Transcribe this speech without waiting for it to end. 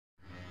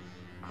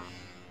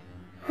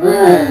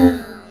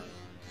Woo!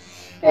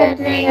 That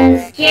thing on the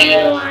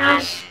scary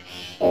watch.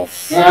 It's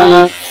so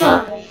much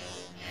fun.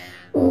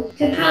 Ooh,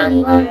 you're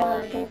probably wondering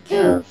what I can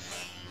do.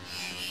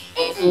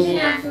 It's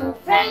International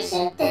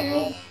Friendship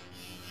Day,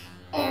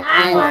 and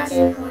I want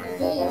to record a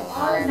video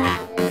all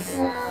about it,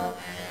 so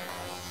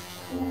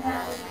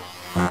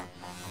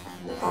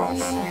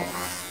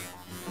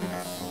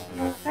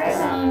but first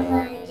I'm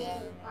going to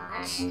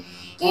watch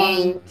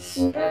Getting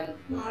Super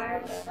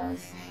Mario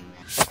Bros.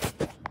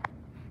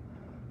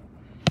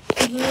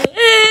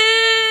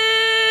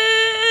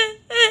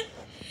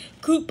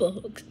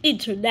 Koopa-hook's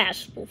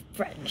International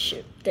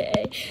Friendship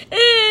Day.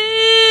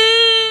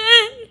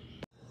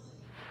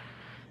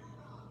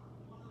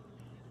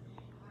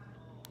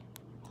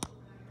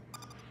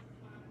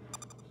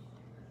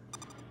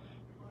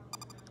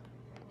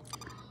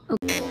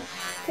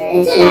 For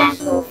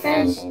International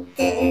Friendship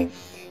Day,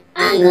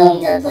 I'm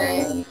going to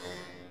play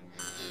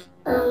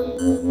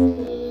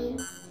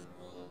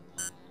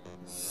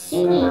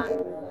Super Mario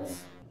Bros.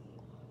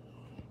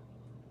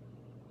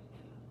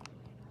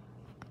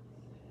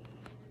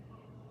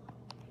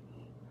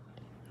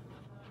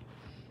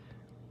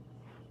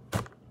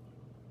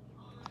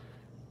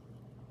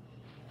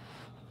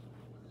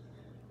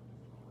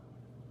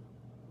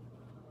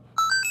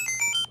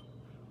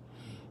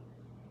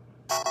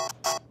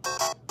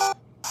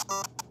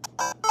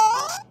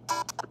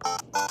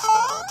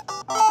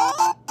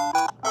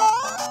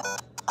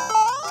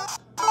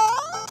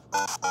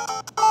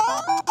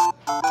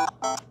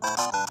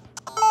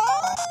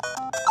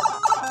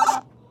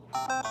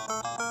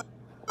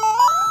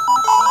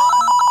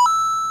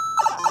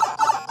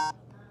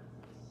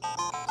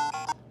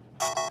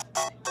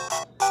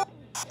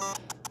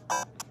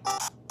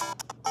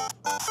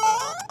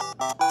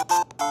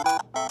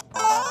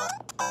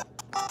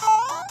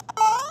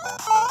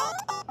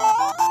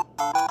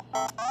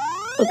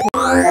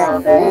 For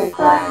this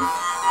part.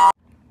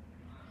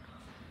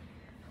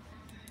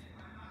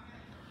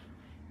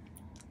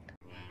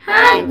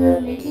 Hi,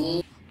 Blue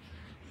Mickey.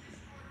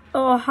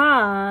 Oh,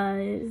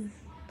 hi.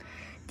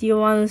 Do you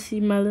want to see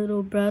my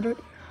little brother?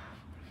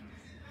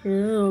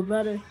 Your little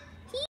brother.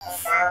 He's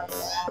so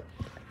cute.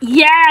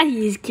 Yeah,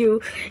 he's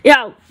cute.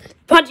 Yo,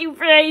 punching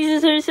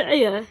phrases or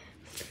say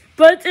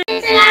but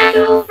It's an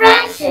actual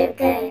friendship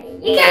day.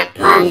 You can't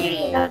punch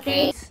me in the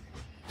face.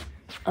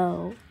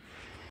 Oh.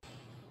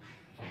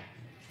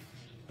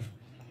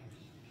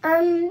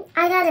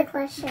 I got a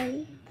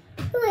question.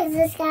 Who is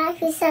this guy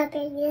who's so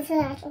big? Is an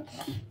actual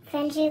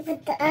friendship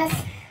with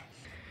us?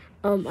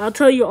 I'll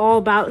tell you all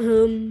about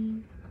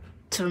him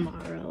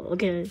tomorrow,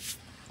 okay?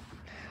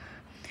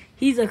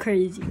 He's a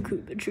crazy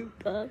Koopa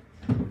Troopa.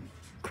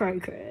 Cray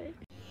cray.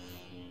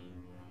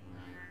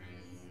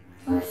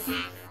 What's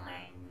that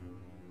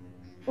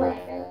for?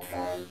 Whatever, let's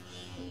go.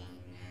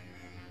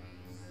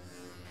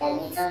 That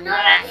means I'm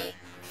not ready.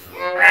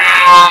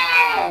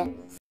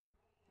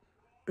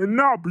 And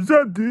now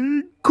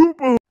presenting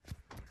Koopa-hook.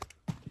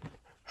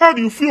 How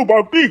do you feel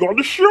about being on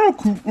the show,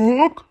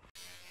 Koopa-hook?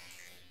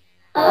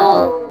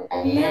 Oh,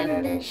 I've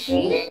never been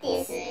treated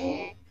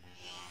decent.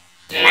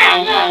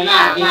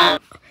 No.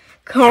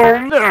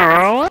 Calm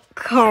down.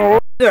 Calm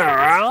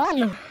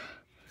down.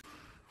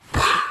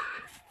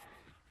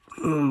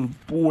 Oh,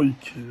 boy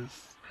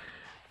kiss.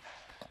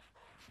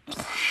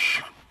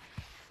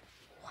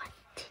 What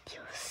did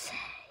you say?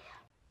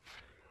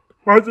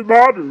 Why does it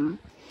matter?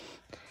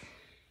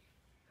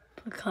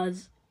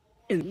 Because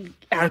in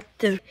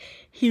active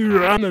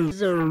here in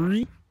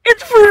Missouri,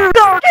 it's for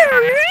dog.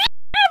 Everybody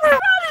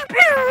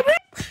parody.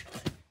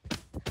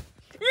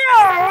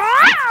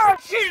 Yeah.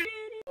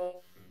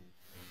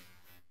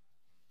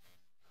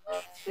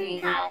 Three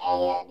got A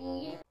and B.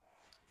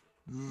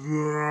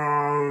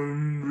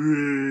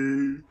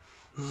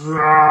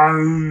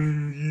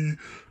 Zombie.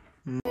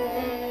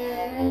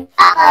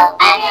 Uh-oh,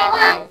 I got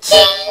one.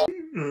 Ching!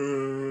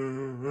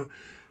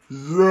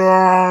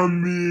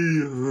 Zombie.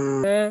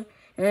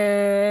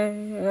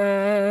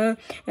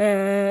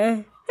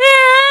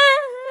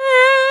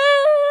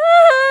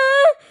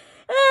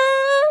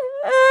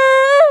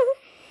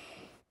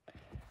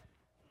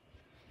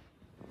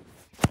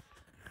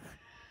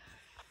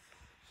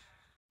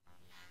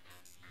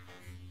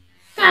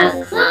 That was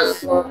a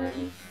close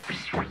one.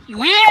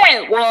 Yeah,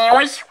 it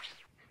was.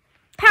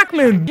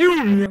 Pac-Man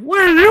Jr.,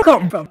 where do you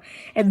come from?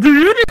 And do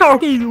you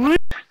talk English?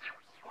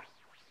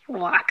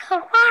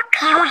 Waka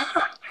waka.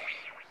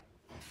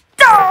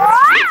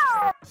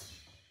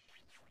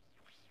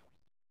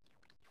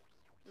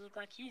 Look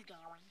like he's going.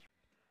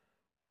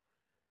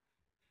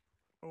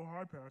 Oh,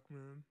 hi,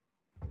 Pac-Man.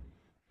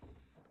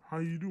 How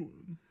you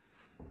doing?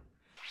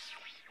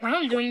 Well,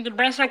 I'm doing the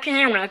best I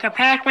can, like a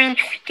Pac-Man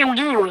can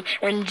do.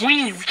 And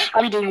geez,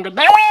 I'm doing the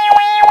best.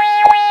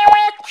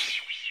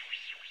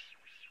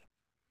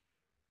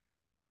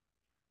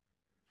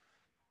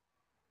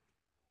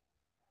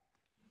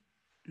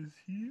 Is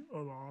he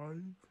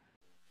alive?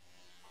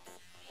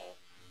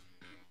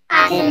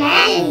 I can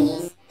imagine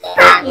he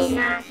probably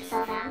knocked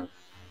himself out.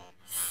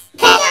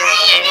 Can you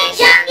hear me,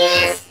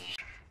 junkies?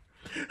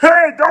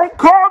 Hey, don't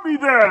call me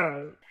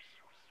that!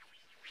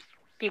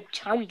 Big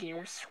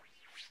Chungus.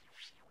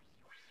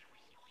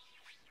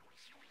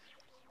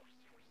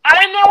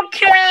 I'm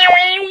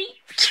okay.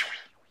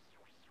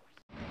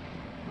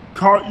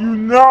 Caught you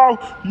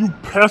now, you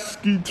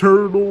pesky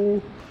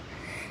turtle.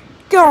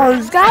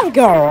 Guys,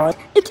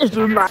 it's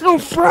International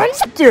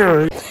Friends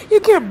Day. You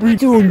can't be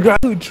doing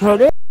that to each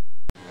other.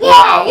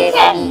 Yeah, you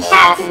can't be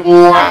catching me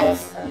on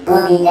this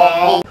bully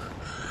day.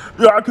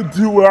 Yeah, I can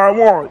do what I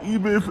want,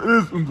 even if it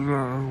is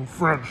International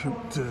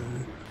Friendship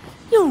Day.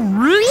 You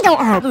really don't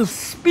have the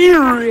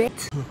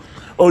spirit.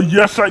 Oh,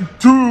 yes, I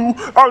do.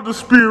 I'm the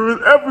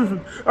spirit,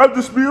 everything. I'm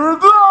the spirit.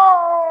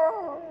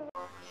 Ah!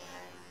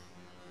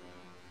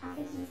 I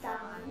think he's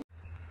gone.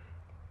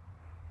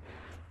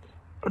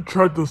 I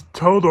tried to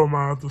tell them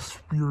I have the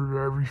spirit and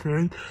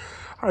everything.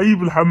 I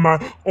even have my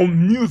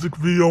own music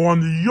video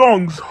on the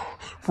Youngs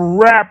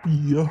for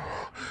Rappy,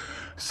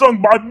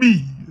 sung by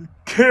me,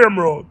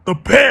 Camera, the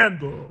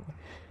Panda.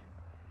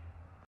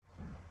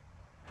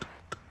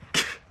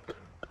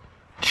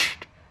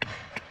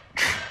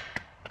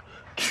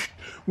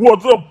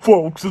 What's up,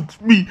 folks? It's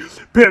me,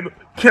 Panda,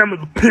 Camera,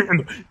 the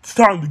Panda. It's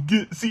time to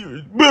get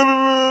serious.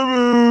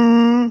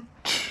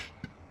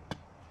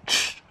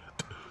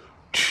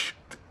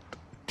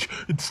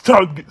 It's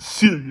time to get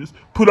serious.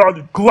 Put on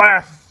your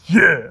glasses,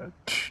 yeah.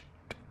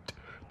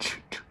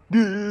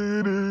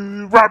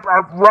 Rap,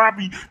 rap,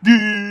 rappy,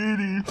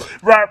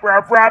 rap,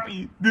 rap,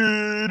 rappy,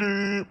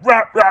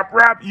 rap, rap,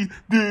 rappy,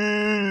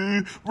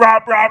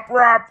 rap, rap,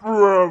 rap,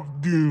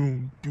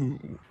 doom,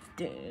 doom.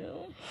 Damn.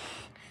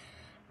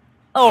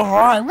 Oh,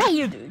 Ron, what are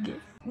you doing here?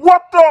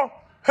 What the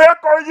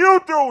heck are you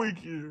doing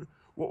here?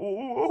 Wee.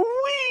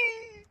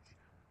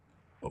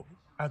 Oh,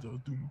 I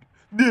just do.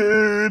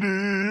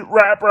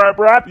 Rap, rap,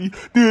 rappy,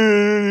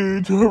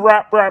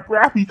 rap, rap,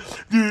 rappy,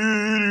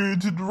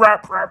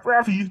 rap, rap,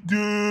 rappy,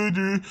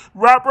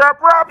 rap, rap,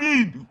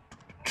 rappy.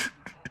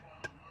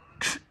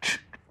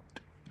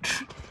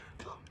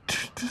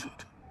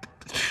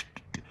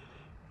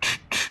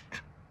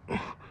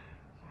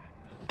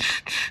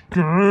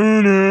 Boing,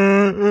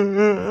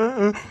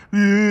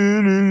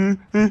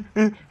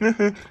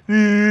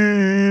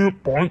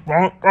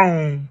 boing,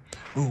 boing.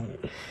 Boom,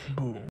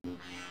 boom.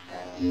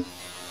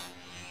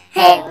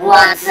 Hey,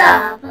 what's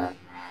up?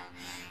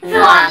 If you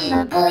want me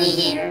to bully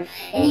here,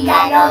 and you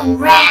got your own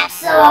rap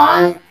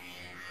song,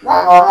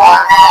 rap,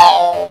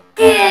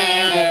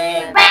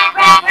 rap,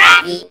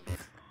 rappy.